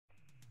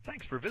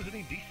Thanks for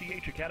visiting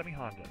Dch Academy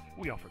Honda.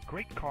 We offer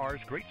great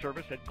cars, great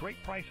service at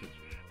great prices.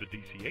 The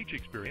DCH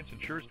experience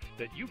ensures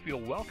that you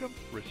feel welcome,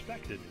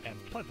 respected, and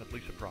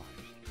pleasantly surprised.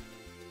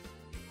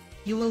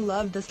 You will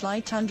love this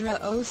light Tundra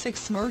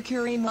 06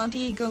 Mercury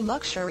Montego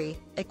Luxury,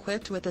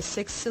 equipped with a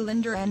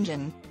 6-cylinder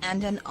engine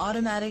and an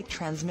automatic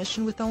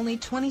transmission with only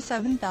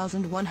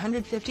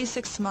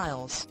 27,156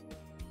 miles.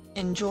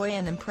 Enjoy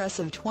an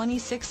impressive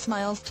 26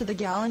 miles to the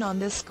gallon on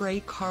this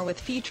great car with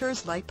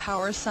features like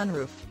power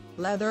sunroof,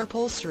 leather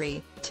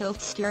upholstery,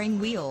 tilt steering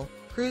wheel,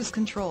 cruise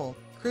control,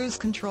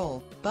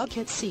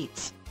 bucket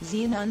seats,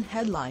 xenon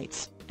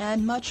headlights,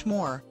 and much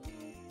more.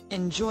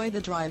 Enjoy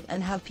the drive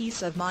and have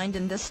peace of mind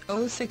in this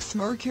 06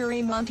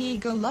 Mercury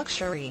Montego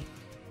Luxury.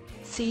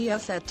 See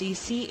us at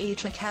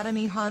DCH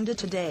Academy Honda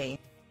today.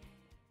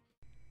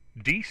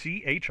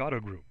 DCH Auto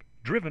Group,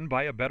 driven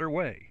by a better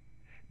way.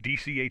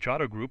 DCH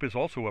Auto Group is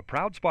also a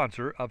proud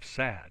sponsor of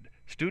SAD,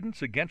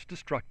 Students Against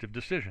Destructive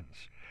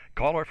Decisions.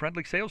 Call our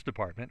friendly sales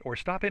department or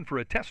stop in for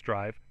a test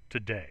drive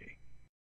today.